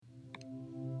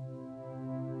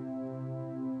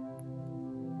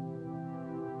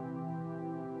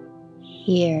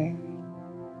Hear,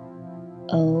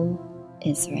 O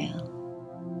Israel.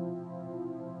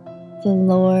 The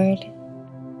Lord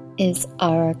is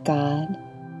our God.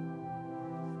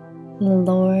 The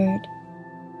Lord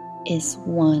is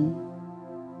one.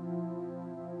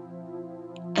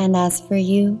 And as for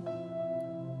you,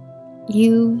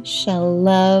 you shall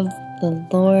love the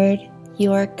Lord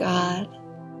your God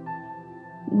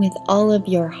with all of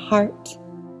your heart,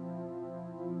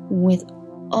 with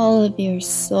all of your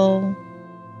soul,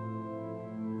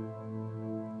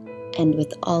 and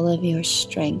with all of your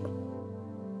strength.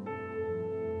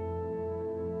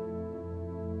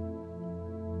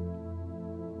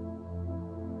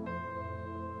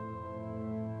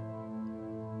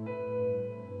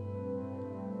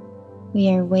 We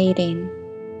are waiting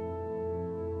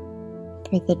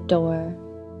for the door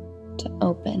to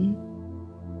open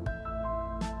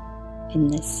in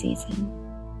this season.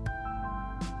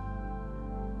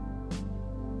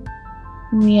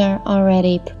 We are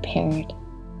already prepared.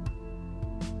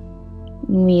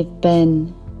 We've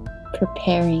been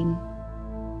preparing.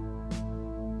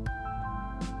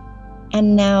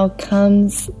 And now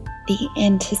comes the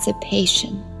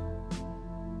anticipation.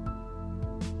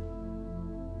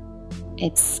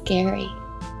 It's scary.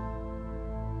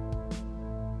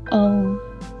 Oh,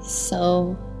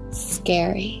 so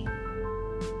scary.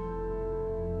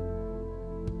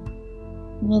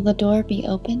 Will the door be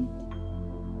opened?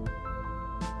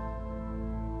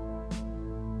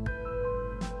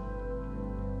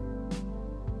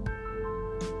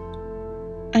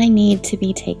 I need to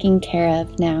be taken care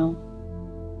of now.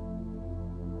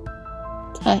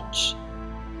 Touch.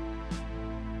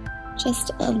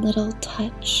 Just a little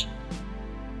touch.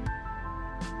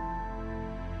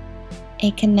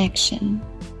 A connection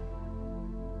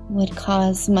would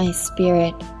cause my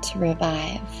spirit to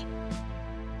revive,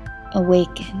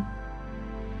 awaken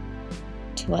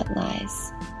to what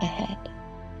lies ahead.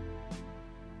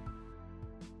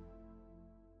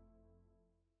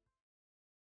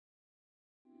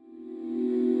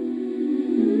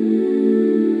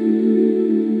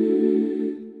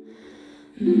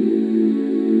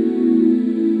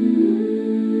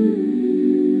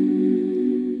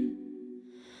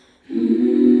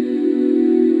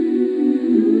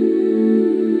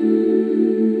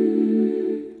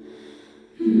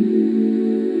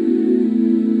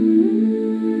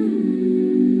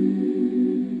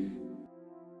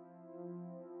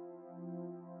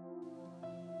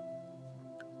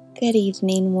 Good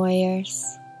evening,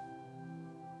 warriors.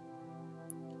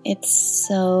 It's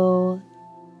so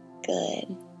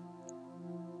good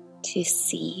to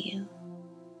see you.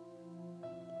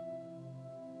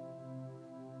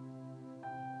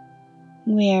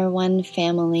 We are one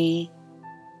family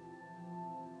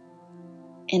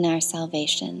in our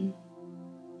salvation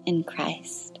in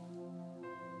Christ.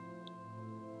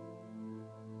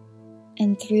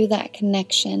 And through that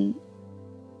connection,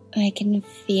 I can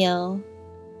feel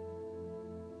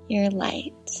your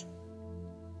light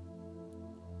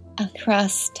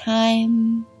across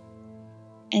time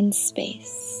and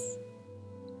space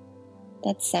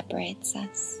that separates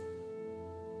us.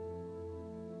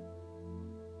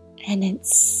 And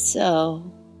it's so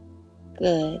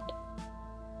good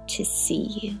to see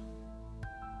you.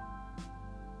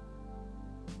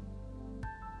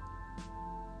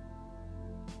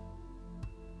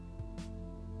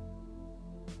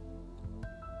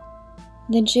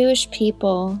 The Jewish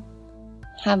people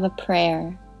have a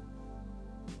prayer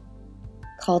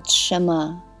called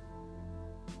Shema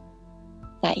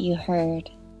that you heard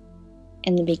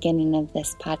in the beginning of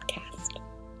this podcast.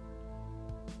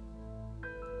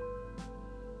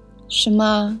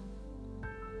 Shema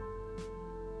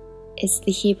is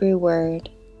the Hebrew word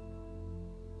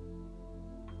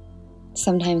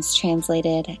sometimes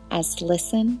translated as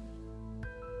listen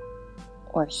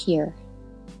or hear.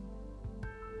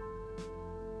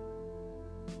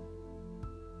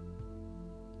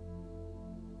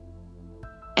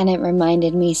 And it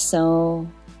reminded me so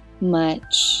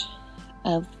much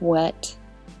of what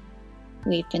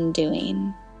we've been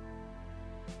doing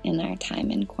in our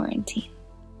time in quarantine.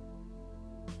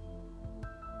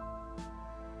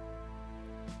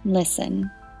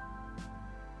 Listen.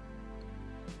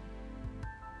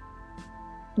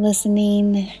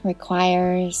 Listening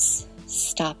requires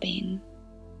stopping.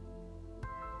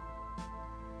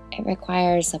 It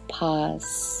requires a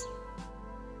pause.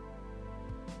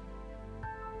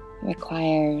 It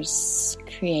requires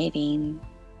creating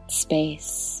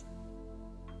space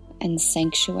and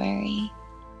sanctuary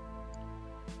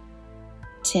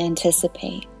to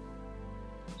anticipate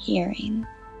hearing.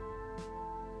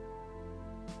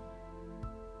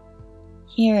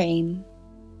 Hearing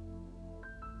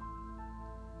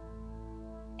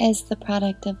is the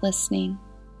product of listening.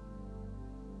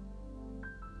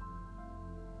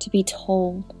 To be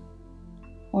told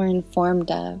or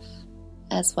informed of,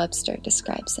 as Webster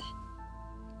describes it.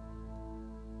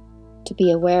 To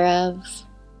be aware of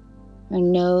or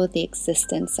know the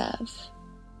existence of.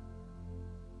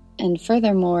 And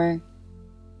furthermore,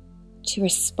 to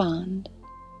respond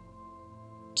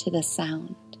to the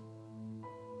sound.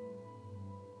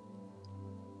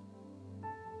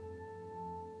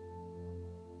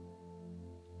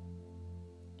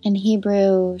 In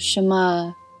Hebrew,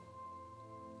 Shema,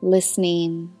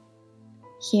 listening,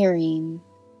 hearing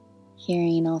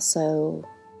also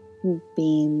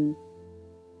being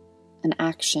an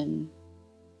action,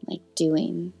 like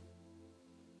doing,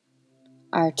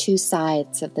 are two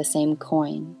sides of the same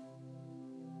coin.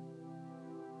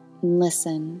 And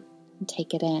listen and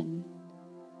take it in.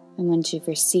 And once you've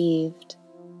received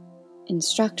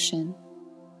instruction,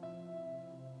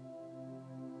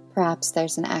 perhaps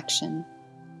there's an action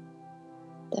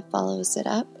that follows it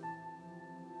up.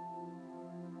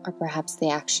 Or perhaps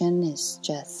the action is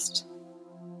just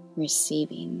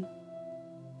receiving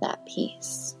that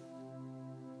peace.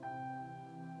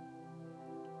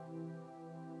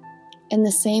 In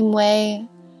the same way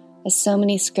as so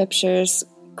many scriptures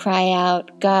cry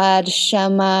out, God,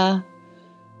 Shema,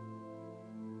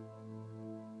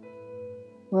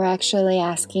 we're actually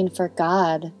asking for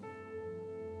God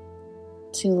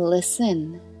to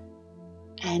listen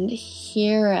and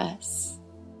hear us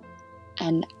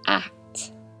and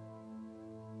act.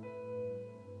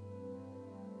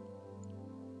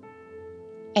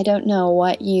 I don't know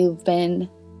what you've been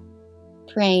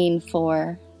praying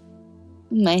for,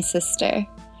 my sister.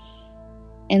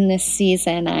 In this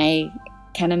season, I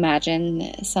can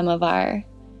imagine some of our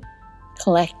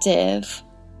collective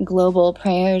global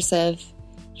prayers of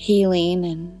healing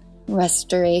and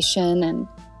restoration and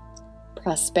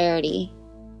prosperity.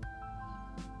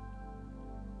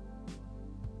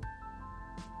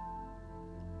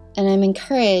 And I'm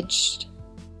encouraged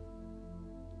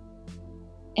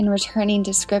in returning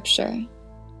to Scripture,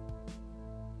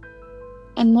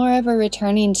 and moreover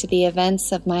returning to the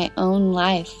events of my own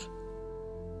life,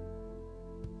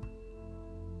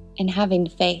 and having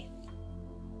faith.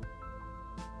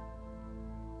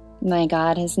 My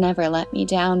God has never let me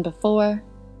down before.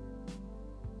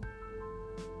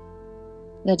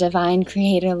 The divine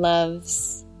Creator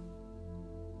loves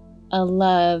a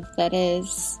love that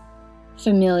is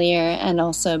familiar and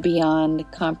also beyond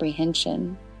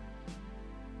comprehension.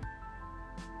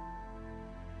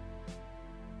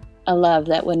 A love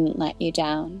that wouldn't let you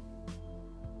down.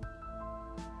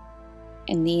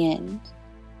 In the end,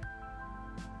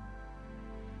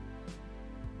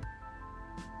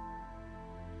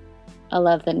 a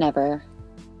love that never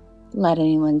let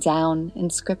anyone down in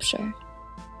Scripture.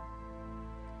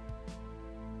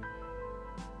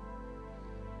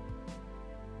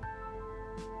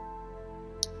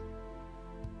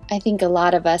 I think a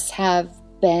lot of us have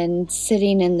been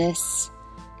sitting in this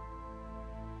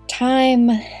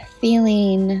time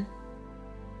feeling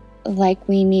like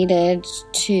we needed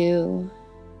to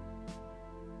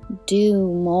do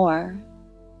more.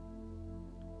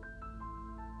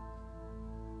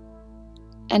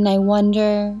 And I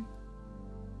wonder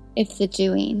if the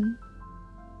doing,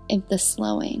 if the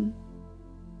slowing,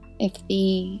 if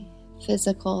the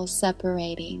physical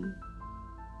separating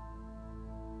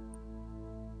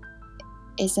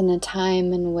is in a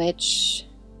time in which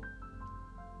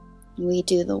we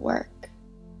do the work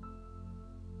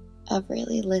of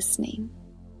really listening.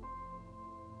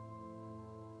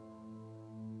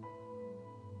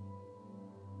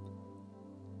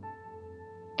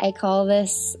 I call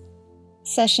this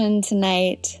session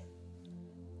tonight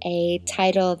a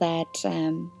title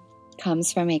that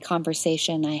comes from a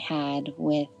conversation I had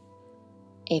with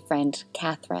a friend,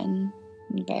 Catherine,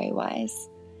 very wise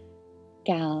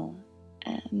gal,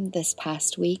 this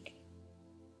past week.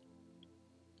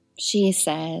 She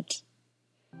said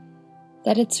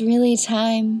that it's really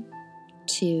time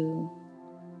to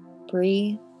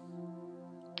breathe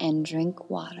and drink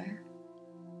water.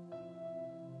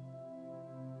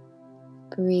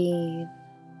 Breathe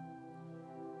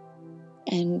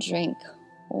and drink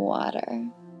water.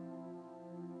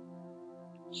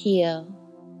 Heal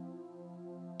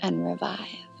and revive.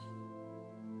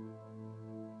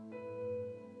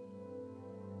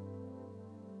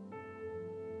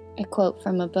 A quote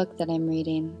from a book that I'm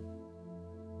reading.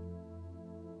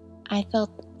 I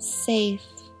felt safe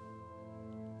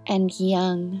and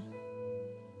young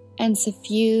and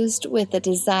suffused with a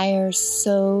desire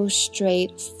so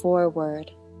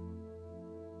straightforward,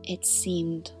 it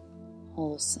seemed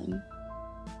wholesome.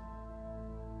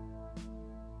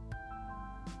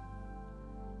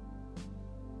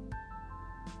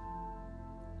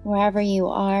 Wherever you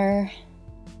are,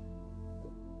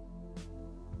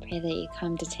 pray that you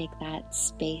come to take that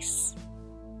space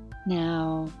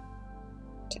now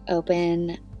to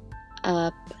open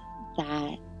up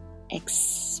that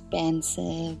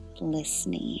expansive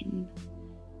listening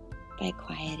by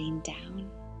quieting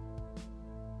down.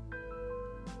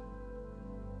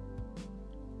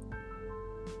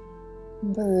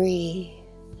 Breathe.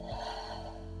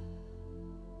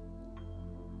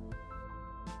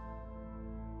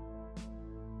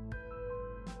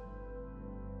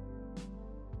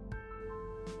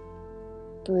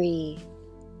 Breathe.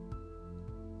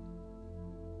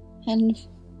 And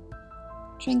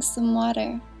drink some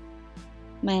water,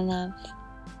 my love.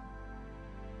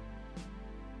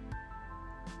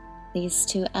 These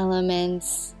two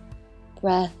elements,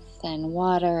 breath and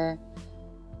water,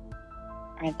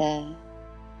 are the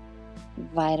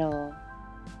vital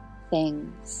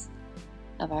things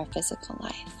of our physical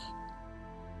life.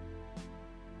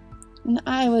 And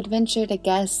I would venture to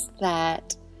guess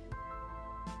that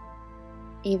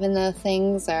even though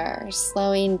things are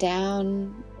slowing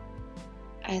down,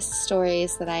 as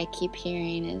stories that I keep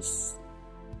hearing is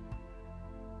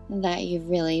that you've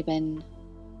really been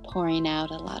pouring out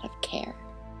a lot of care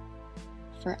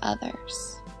for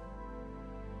others.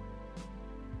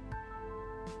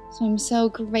 So I'm so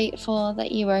grateful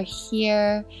that you are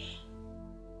here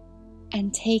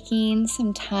and taking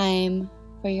some time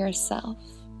for yourself.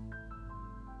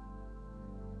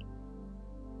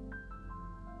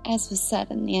 As was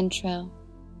said in the intro,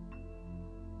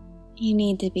 you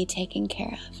need to be taken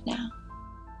care of now.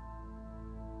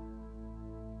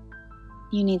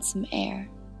 You need some air.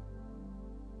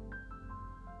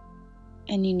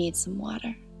 And you need some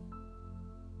water.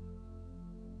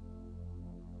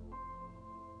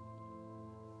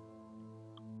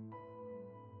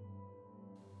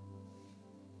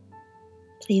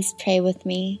 Please pray with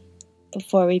me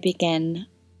before we begin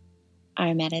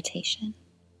our meditation.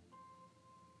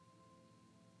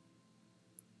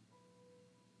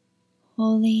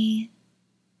 Holy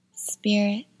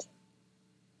Spirit,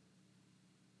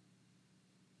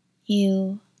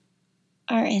 you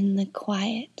are in the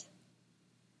quiet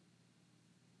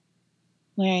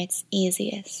where it's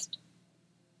easiest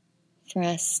for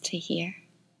us to hear.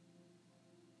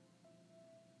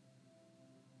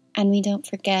 And we don't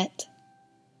forget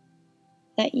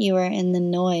that you are in the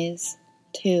noise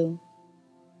too.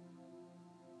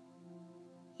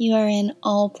 You are in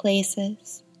all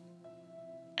places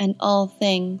and all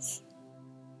things,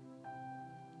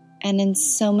 and in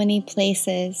so many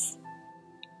places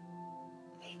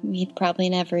we'd probably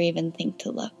never even think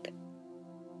to look.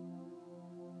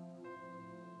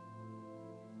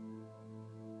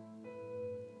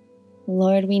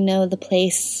 Lord, we know the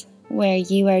place where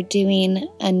you are doing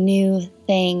a new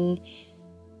thing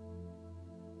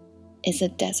is a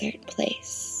desert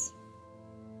place.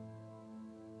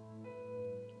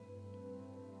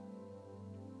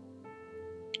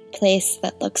 Place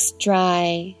that looks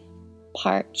dry,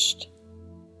 parched,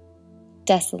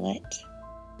 desolate.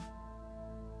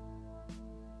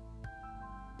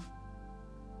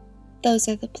 Those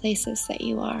are the places that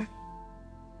you are.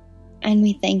 And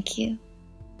we thank you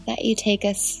that you take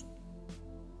us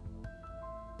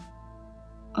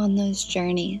on those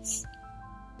journeys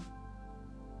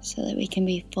so that we can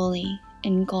be fully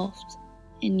engulfed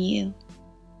in you.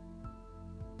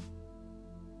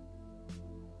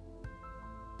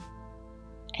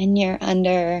 And your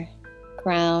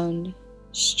underground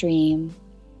stream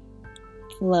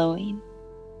flowing,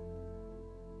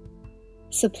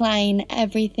 supplying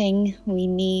everything we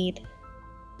need.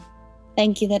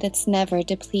 Thank you that it's never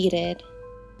depleted.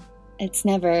 It's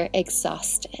never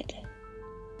exhausted.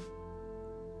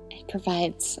 It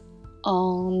provides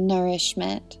all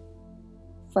nourishment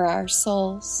for our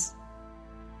souls.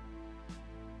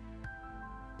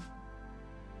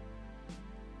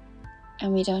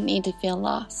 And we don't need to feel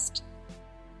lost.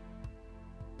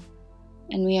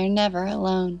 And we are never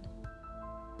alone,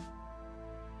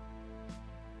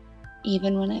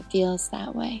 even when it feels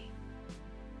that way.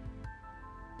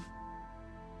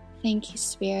 Thank you,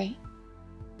 Spirit.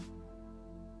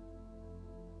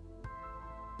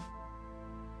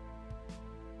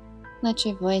 Let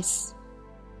your voice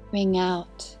ring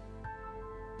out.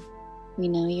 We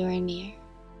know you are near.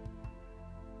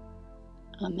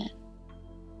 Amen.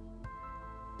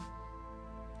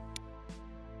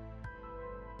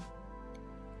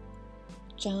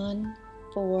 John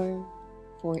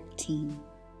 4:14.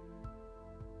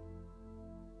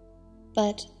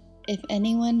 But if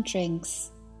anyone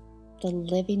drinks the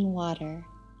living water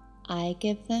I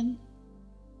give them,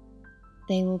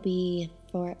 they will be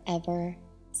forever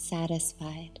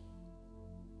satisfied.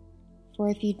 For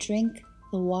if you drink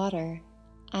the water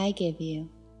I give you,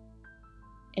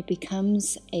 it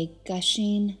becomes a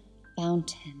gushing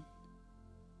fountain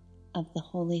of the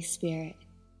Holy Spirit,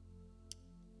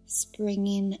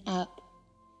 springing up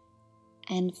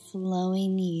and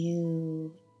flowing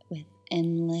you with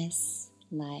endless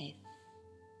life.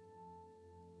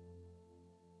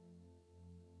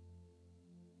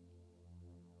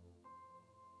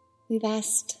 We've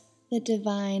asked the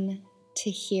Divine to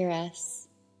hear us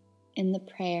in the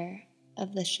prayer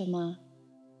of the Shema,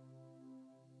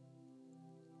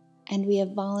 and we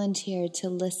have volunteered to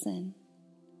listen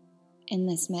in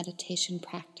this meditation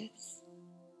practice,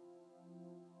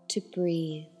 to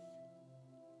breathe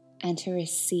and to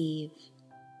receive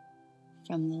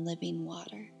from the living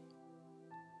water.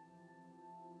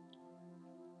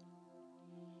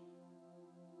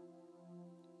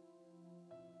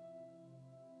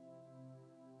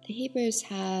 The Hebrews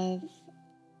have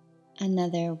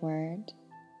another word,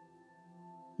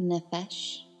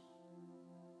 nephesh.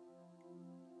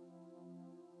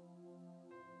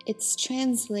 It's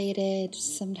translated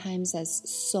sometimes as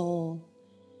soul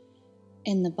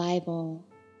in the Bible,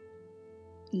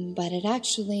 but it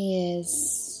actually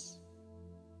is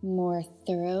more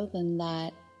thorough than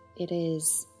that. It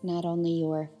is not only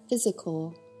your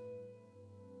physical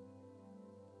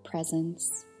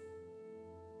presence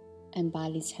and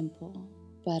body temple,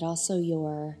 but also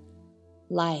your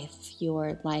life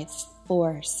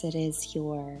force. It is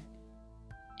your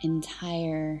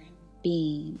entire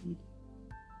being.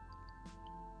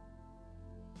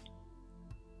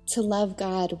 To love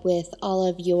God with all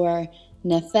of your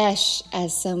nephesh,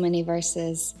 as so many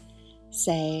verses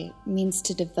say, means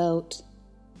to devote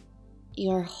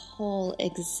your whole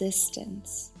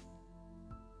existence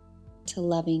to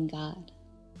loving God.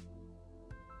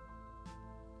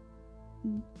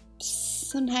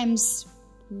 Sometimes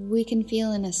we can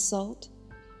feel an assault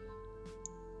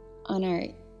on our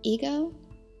ego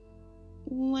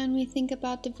when we think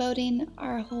about devoting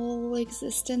our whole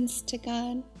existence to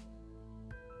God,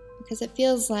 because it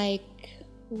feels like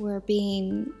we're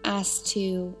being asked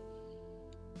to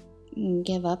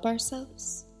give up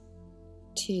ourselves,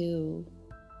 to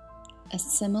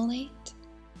assimilate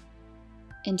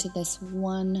into this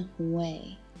one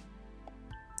way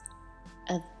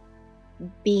of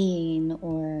being,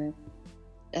 or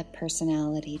a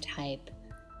personality type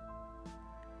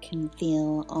can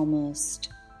feel almost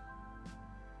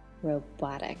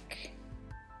robotic,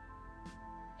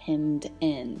 hemmed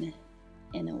in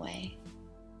a way.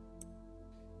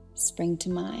 Spring to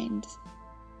mind.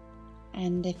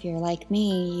 And if you're like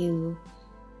me, you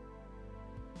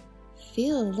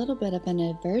feel a little bit of an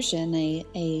aversion,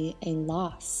 a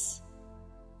loss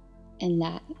in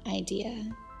that idea.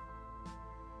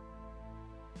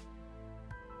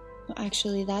 Well,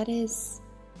 actually, that is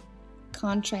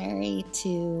contrary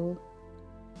to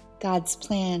God's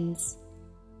plans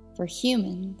for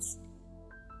humans.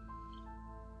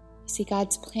 You see,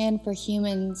 God's plan for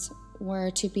humans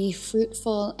were to be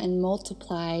fruitful and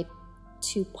multiply,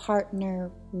 to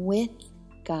partner with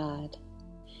God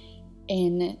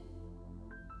in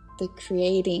the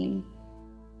creating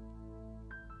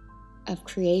of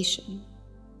creation.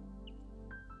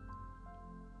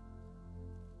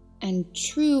 And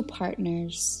true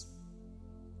partners,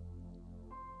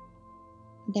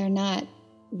 they're not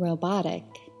robotic.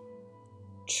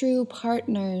 True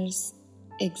partners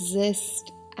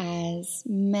exist as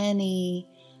many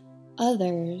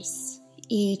others,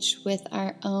 each with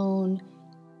our own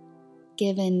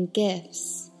given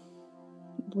gifts.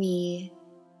 We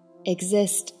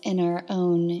exist in our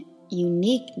own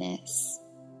uniqueness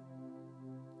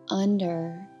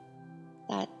under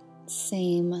that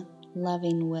same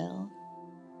loving will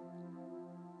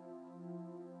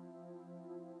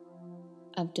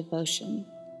of devotion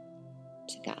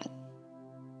to God.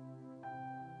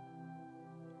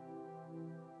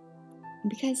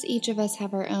 Because each of us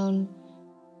have our own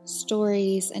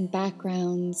stories and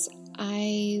backgrounds,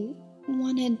 I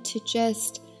wanted to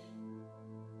just,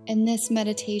 in this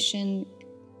meditation,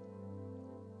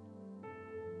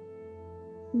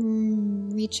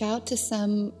 reach out to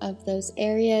some of those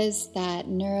areas that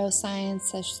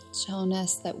neuroscience has shown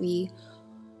us that we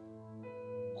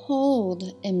hold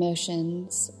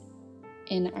emotions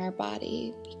in our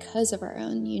body because of our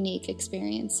own unique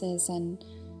experiences, and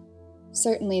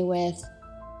certainly with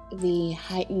the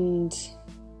heightened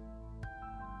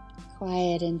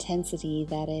quiet intensity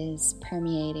that is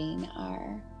permeating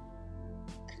our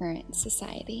current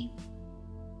society.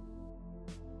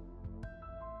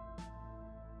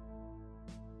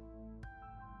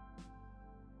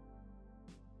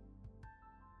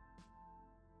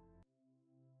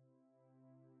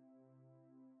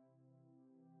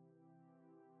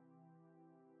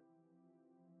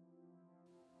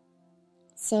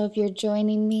 So if you're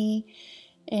joining me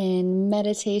in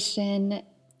meditation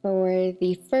for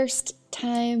the first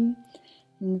time,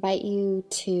 I invite you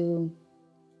to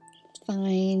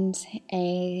find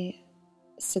a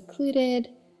secluded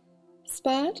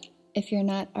spot, if you're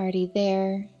not already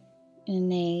there,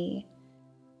 in a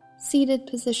seated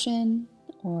position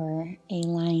or a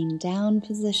lying down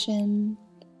position.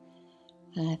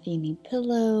 If you need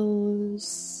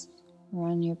pillows or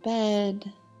on your bed,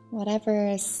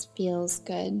 whatever feels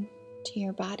good to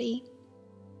your body.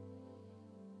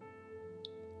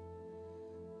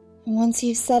 And once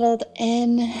you've settled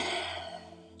in,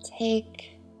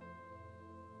 take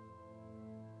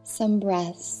some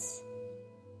breaths.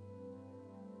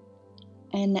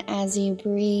 And as you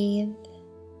breathe,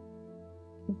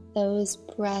 those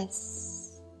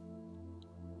breaths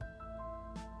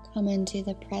come into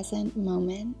the present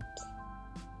moment.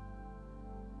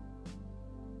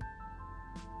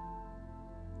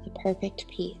 The perfect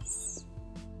peace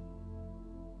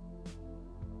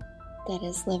that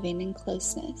is living in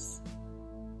closeness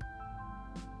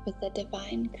with the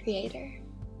divine creator.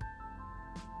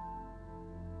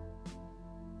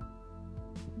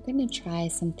 I'm going to try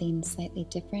something slightly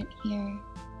different here.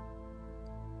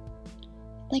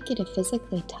 I'd like you to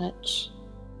physically touch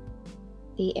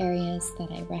the areas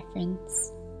that I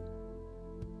reference.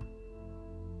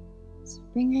 So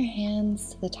bring your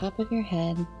hands to the top of your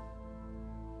head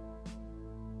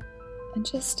and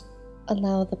just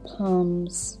allow the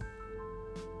palms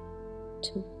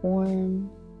to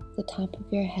warm the top of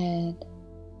your head.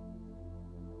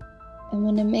 And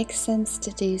when it makes sense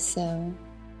to do so,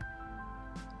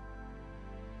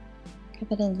 give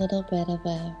it a little bit of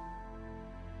a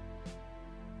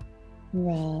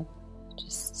rub,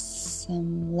 just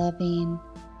some loving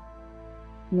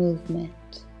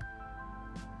movement.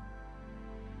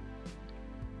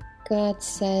 God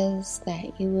says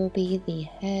that you will be the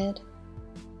head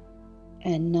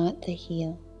and not the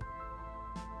heel.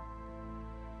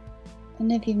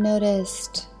 And if you've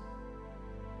noticed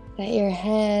that your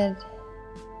head,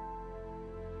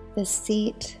 the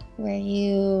seat where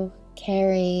you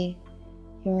carry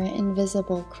your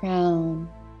invisible crown,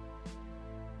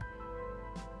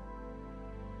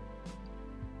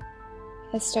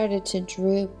 has started to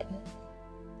droop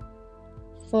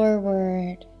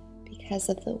forward because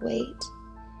of the weight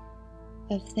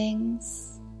of things,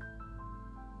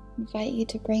 I invite you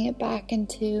to bring it back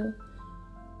into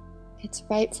its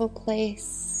rightful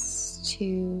place,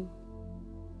 to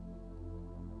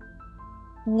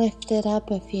lift it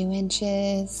up a few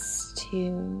inches,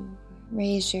 to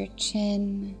raise your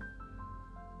chin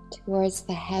towards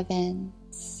the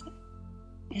heavens,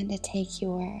 and to take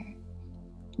your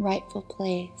rightful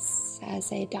place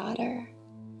as a daughter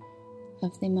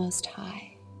of the Most High.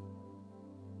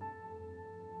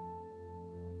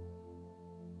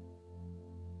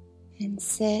 And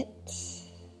sit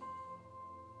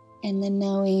in the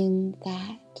knowing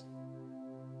that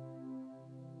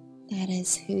that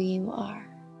is who you are.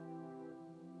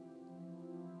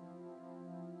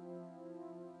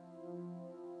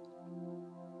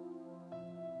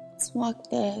 Let's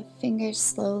walk the fingers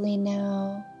slowly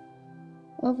now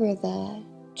over the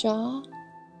jaw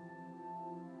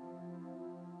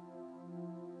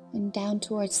and down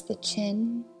towards the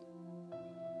chin.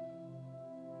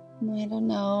 And I don't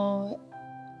know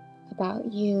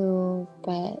about you,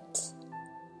 but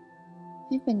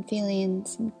I've been feeling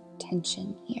some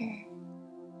tension here.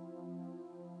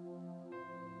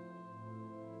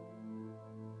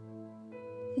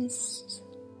 Just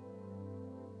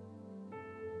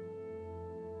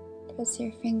press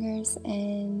your fingers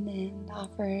in and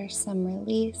offer some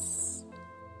release.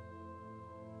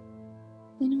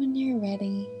 Then when you're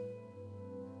ready,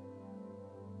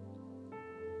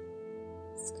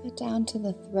 let's go down to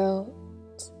the throat.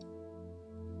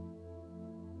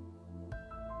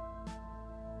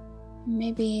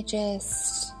 Maybe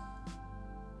just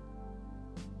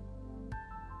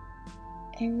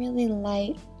a really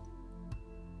light,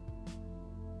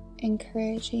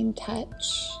 encouraging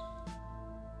touch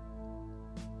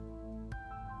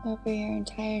over your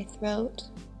entire throat.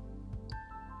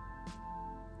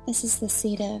 This is the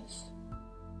seat of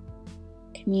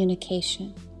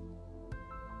communication.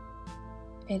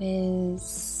 It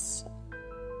is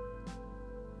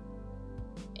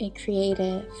a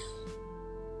creative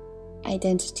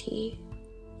identity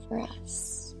for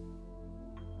us.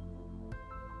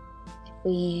 If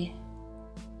we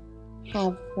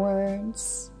have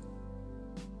words,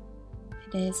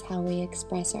 it is how we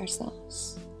express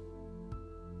ourselves.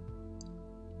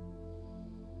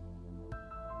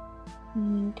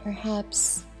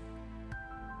 Perhaps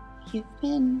you've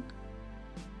been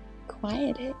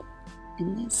quieted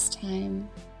in this time,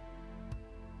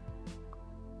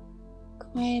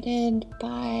 quieted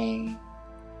by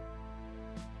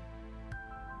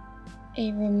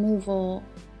a removal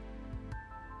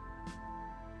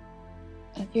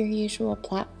of your usual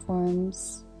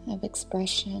platforms of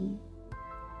expression,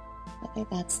 whether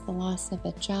that's the loss of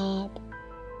a job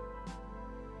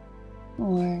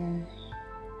or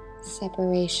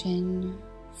separation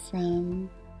from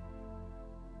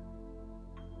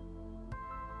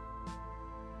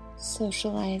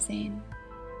socializing.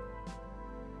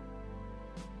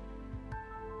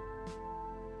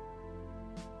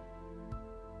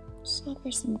 Just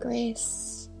offer some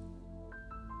grace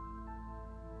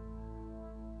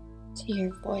to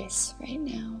your voice right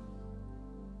now.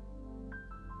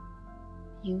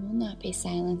 You will not be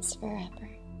silenced forever.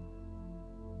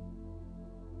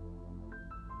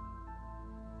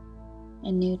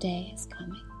 A new day is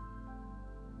coming.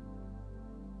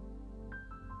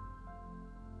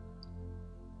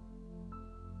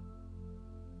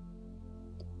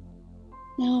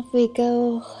 Now if we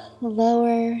go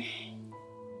lower,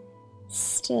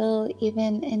 still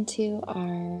even into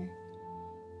our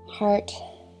heart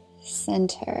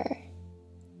center,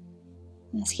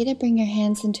 I ask you to bring your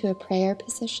hands into a prayer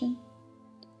position.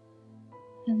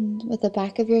 And with the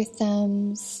back of your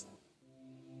thumbs,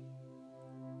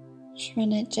 just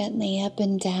run it gently up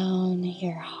and down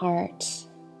your heart.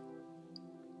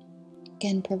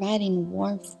 Again, providing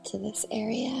warmth to this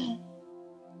area.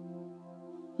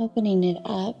 Opening it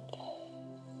up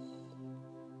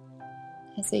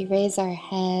as we raise our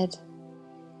head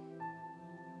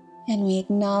and we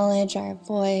acknowledge our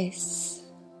voice.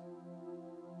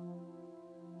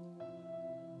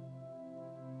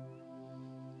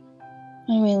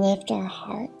 And we lift our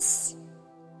hearts.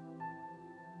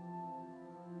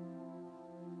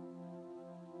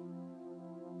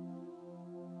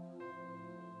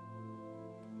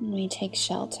 And we take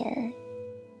shelter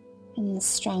in the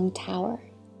strong tower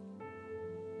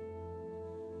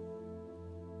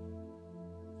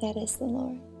that is the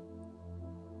Lord.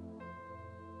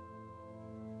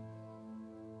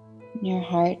 Your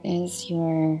heart is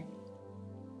your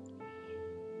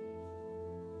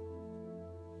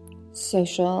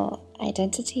social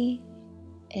identity.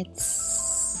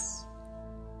 It's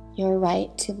your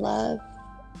right to love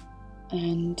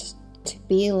and to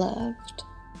be loved.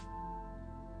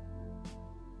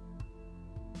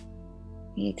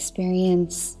 We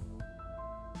experience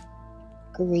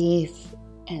grief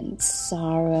and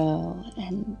sorrow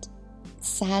and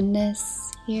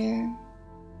sadness here.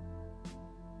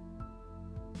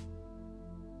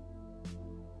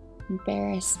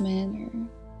 Embarrassment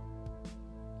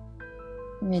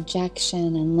or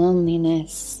rejection and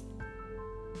loneliness.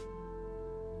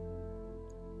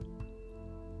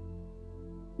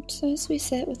 So as we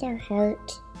sit with our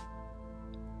heart,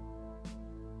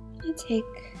 I take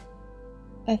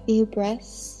a few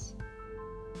breaths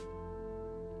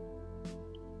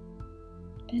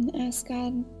and ask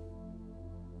God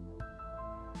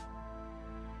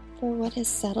for what is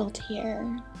settled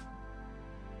here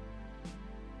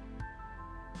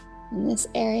in this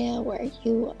area where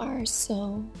you are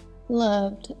so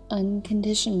loved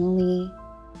unconditionally.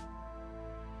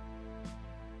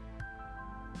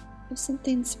 If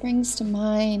something springs to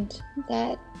mind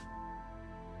that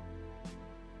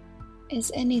is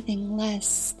anything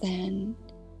less than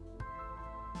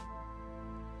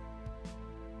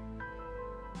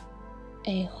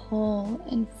a whole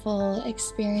and full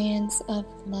experience of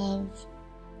love,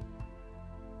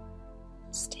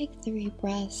 just take 3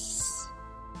 breaths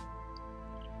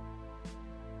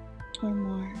or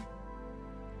more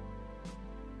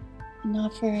and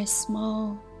offer a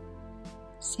small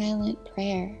silent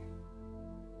prayer.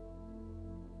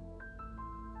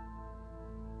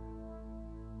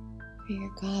 For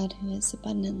your God who is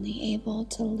abundantly able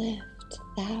to lift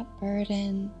that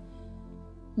burden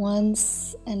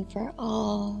once and for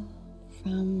all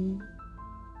from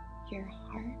your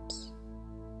heart.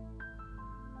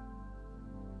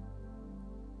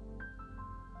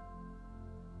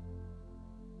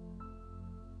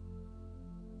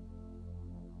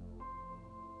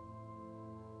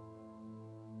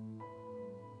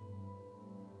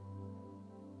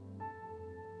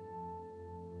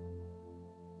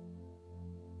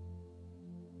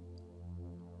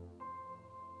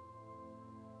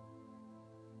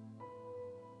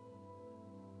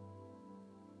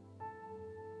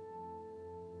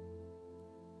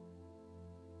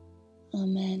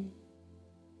 Amen.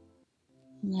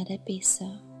 Let it be so.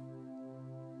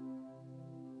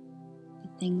 The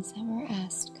things that were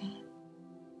asked, God,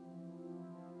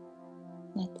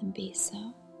 let them be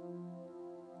so.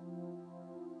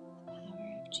 The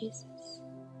power of Jesus.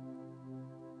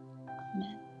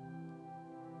 Amen.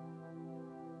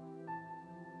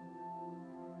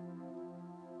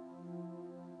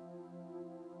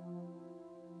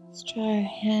 Let's draw our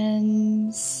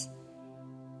hands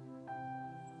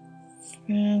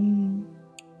from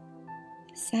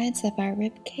the sides of our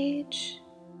rib cage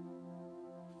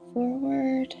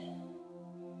forward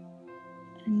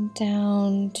and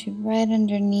down to right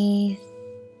underneath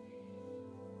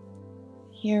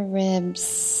your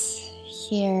ribs.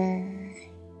 Here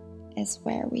is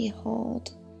where we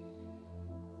hold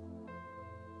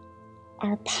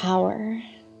our power,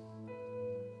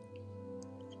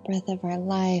 the breath of our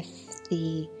life,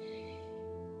 the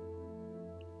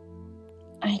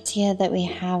idea that we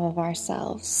have of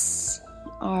ourselves,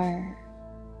 our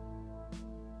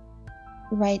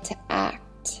right to act.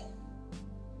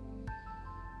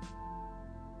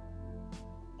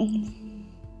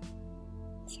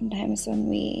 Sometimes when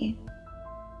we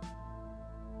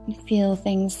feel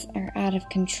things are out of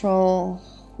control,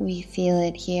 we feel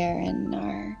it here in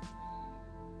our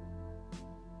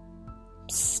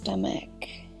stomach.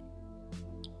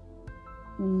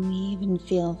 We even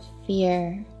feel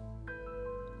fear.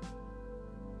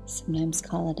 Sometimes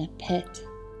call it a pit.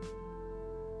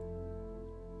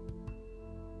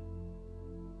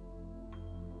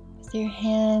 With your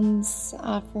hands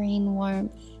offering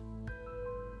warmth,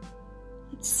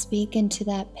 let's speak into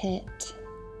that pit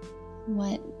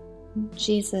what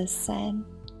Jesus said.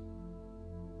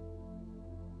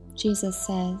 Jesus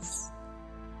says,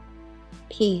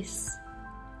 "Peace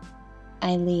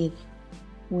I leave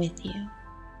with you.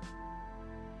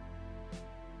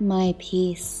 My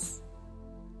peace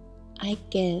I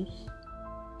give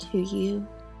to you.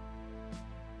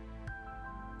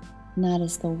 Not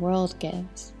as the world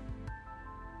gives,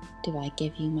 do I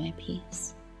give you my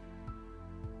peace."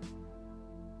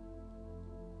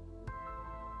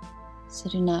 So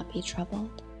do not be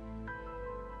troubled,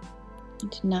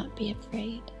 and do not be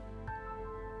afraid.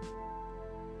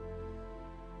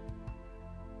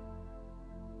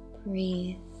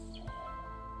 Breathe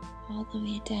all the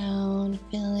way down,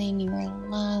 filling your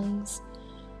lungs,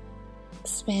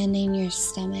 expanding your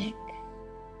stomach.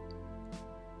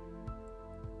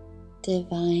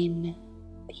 Divine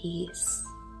peace.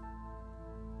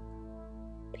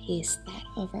 Peace that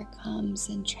overcomes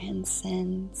and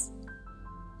transcends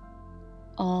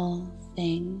all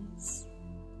things.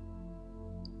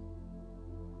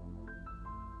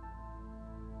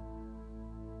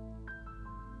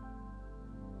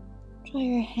 Draw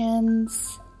your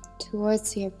hands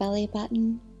towards your belly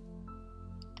button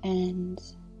and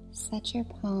set your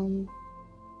palm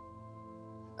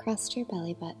across your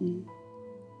belly button.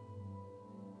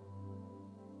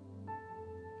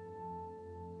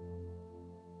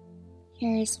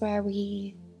 Here's where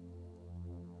we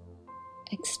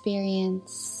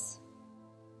experience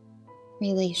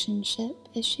relationship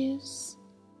issues.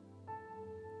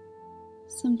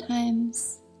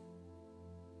 Sometimes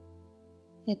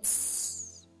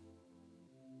it's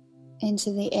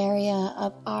into the area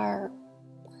of our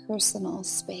personal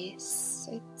space.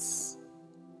 It's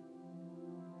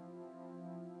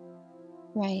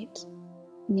right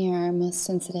near our most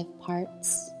sensitive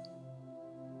parts.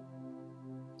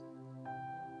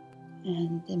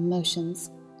 And emotions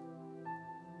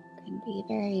can be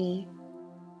very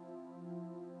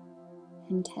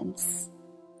intense.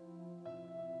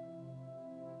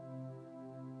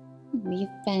 We've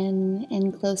been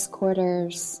in close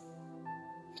quarters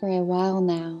for a while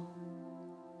now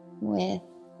with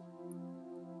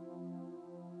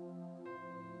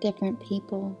different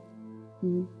people,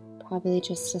 and probably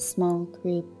just a small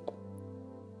group.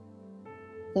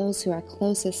 Those who are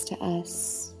closest to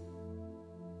us,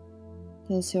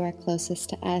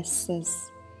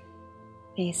 as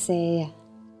they say,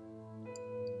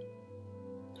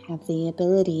 have the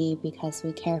ability, because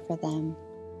we care for them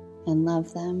and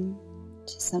love them,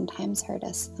 to sometimes hurt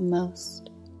us the most.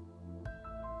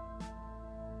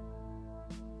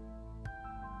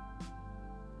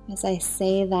 As I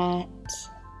say that,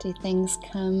 do things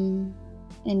come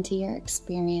into your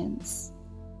experience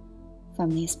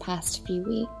from these past few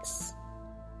weeks?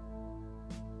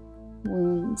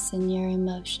 Wounds in your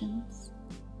emotions?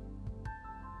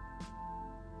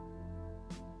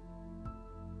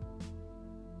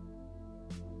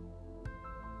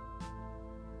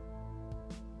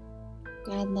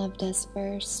 God loved us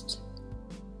first,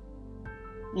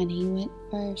 and He went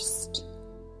first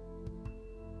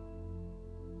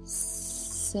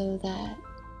so that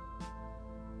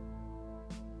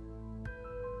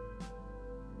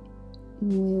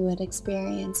we would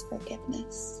experience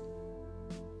forgiveness.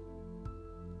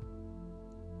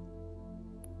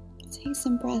 Take take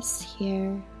some breaths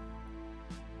here.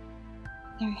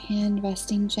 With our hand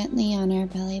resting gently on our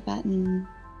belly button.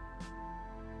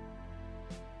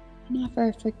 And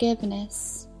offer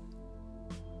forgiveness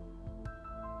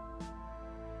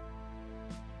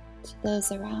to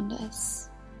those around us.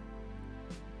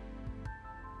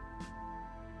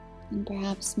 And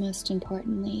perhaps most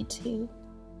importantly, to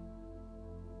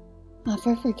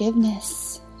offer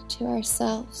forgiveness to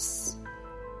ourselves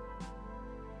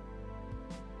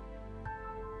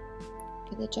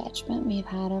for the judgment we've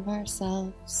had of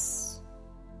ourselves,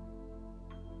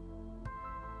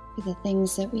 for the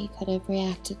things that we could have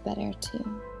reacted better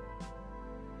to.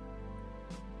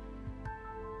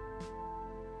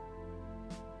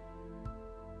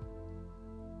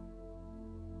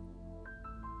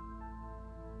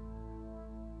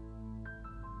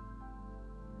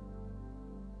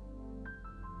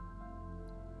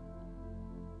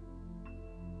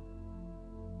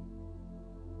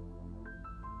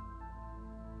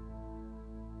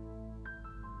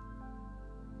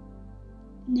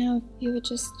 Now, if you would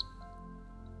just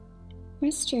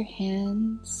rest your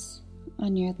hands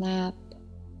on your lap,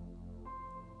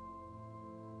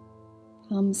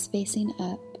 palms facing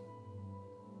up,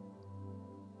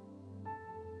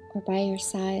 or by your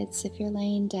sides if you're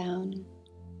laying down.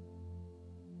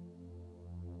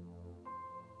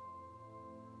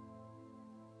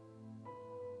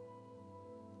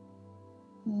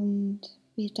 And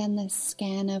we've done this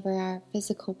scan over our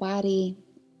physical body.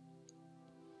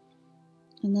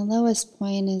 And the lowest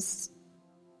point is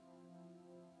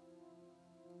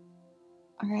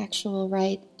our actual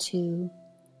right to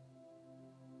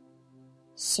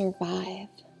survive.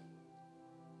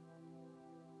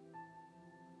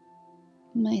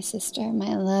 My sister,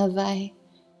 my love, I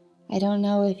don't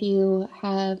know if you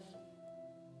have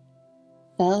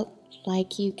felt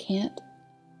like you can't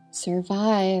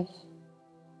survive.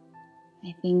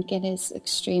 I think it is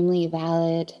extremely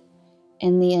valid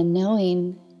in the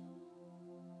unknowing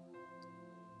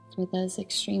for those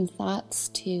extreme thoughts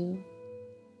to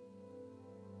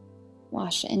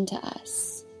wash into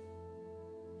us.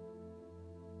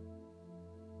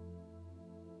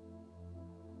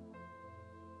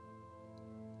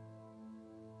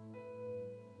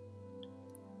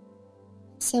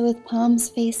 So with palms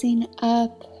facing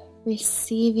up,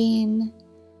 receiving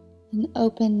an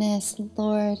openness,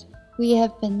 Lord, we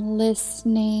have been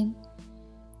listening.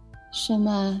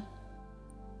 Shema.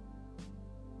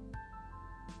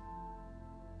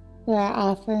 We are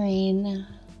offering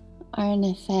our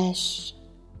nefesh,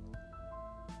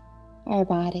 our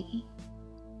body,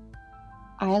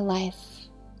 our life.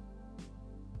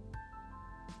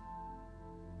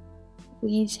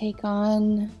 We take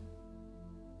on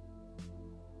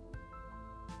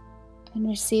and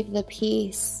receive the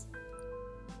peace.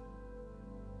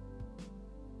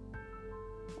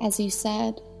 As you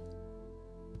said,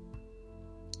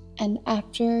 and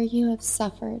after you have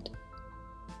suffered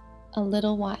a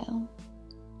little while,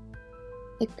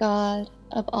 the God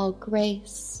of all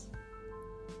grace,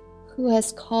 who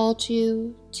has called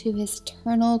you to his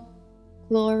eternal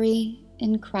glory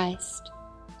in Christ,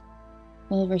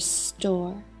 will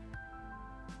restore,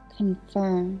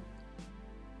 confirm,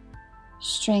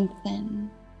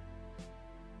 strengthen,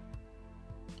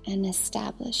 and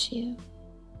establish you.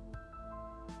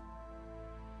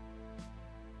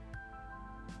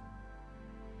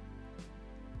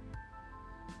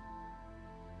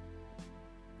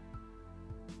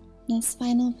 In this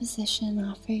final position,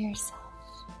 offer yourself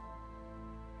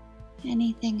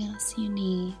anything else you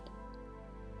need.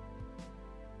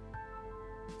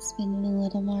 Spend a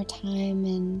little more time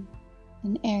in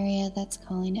an area that's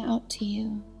calling out to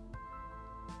you.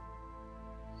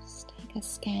 Just take a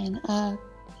scan up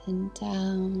and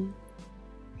down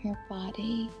your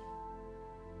body.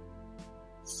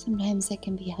 Sometimes it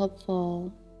can be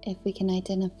helpful if we can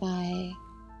identify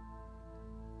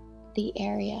the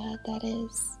area that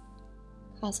is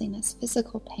causing us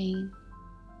physical pain.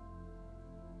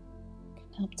 It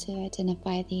can help to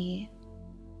identify the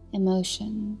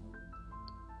emotion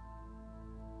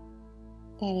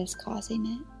that is causing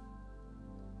it.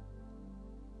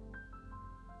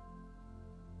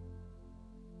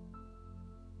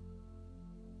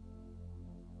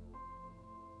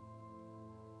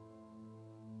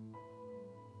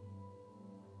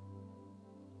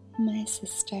 My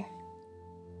sister,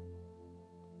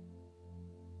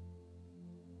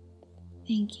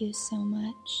 thank you so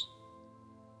much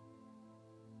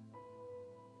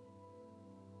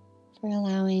for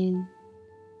allowing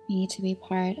me to be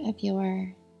part of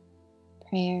your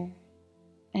prayer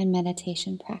and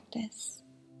meditation practice.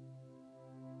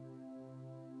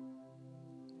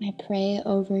 I pray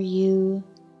over you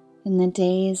in the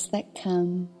days that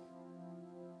come,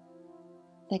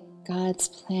 that God's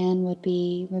plan would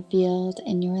be revealed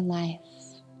in your life,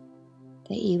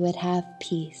 that you would have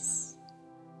peace,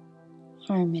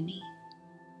 harmony,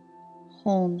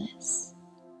 wholeness,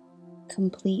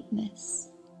 completeness,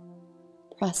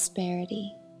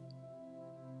 prosperity,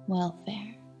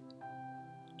 welfare,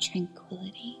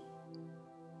 tranquility.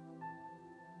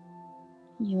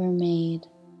 You are made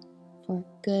for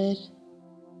good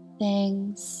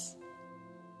things.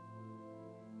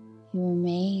 You were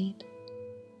made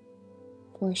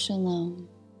for shalom.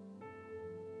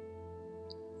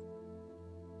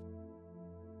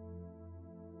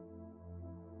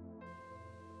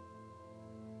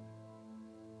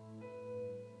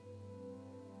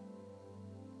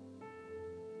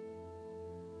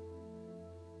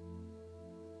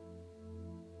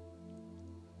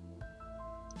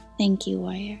 Thank you,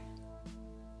 warrior.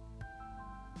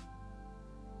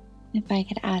 If I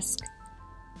could ask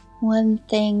one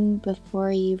thing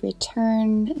before you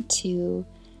return to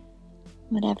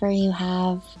whatever you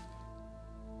have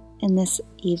in this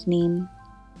evening,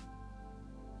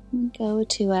 go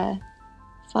to a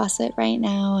faucet right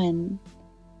now and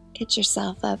get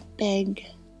yourself a big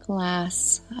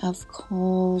glass of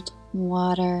cold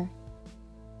water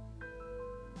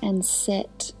and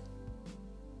sit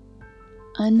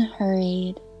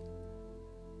unhurried,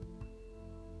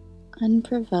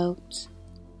 unprovoked,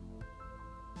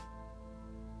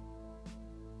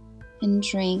 and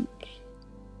drink.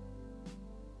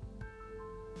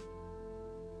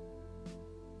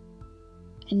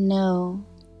 And know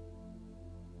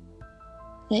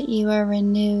that you are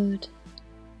renewed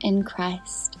in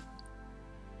Christ.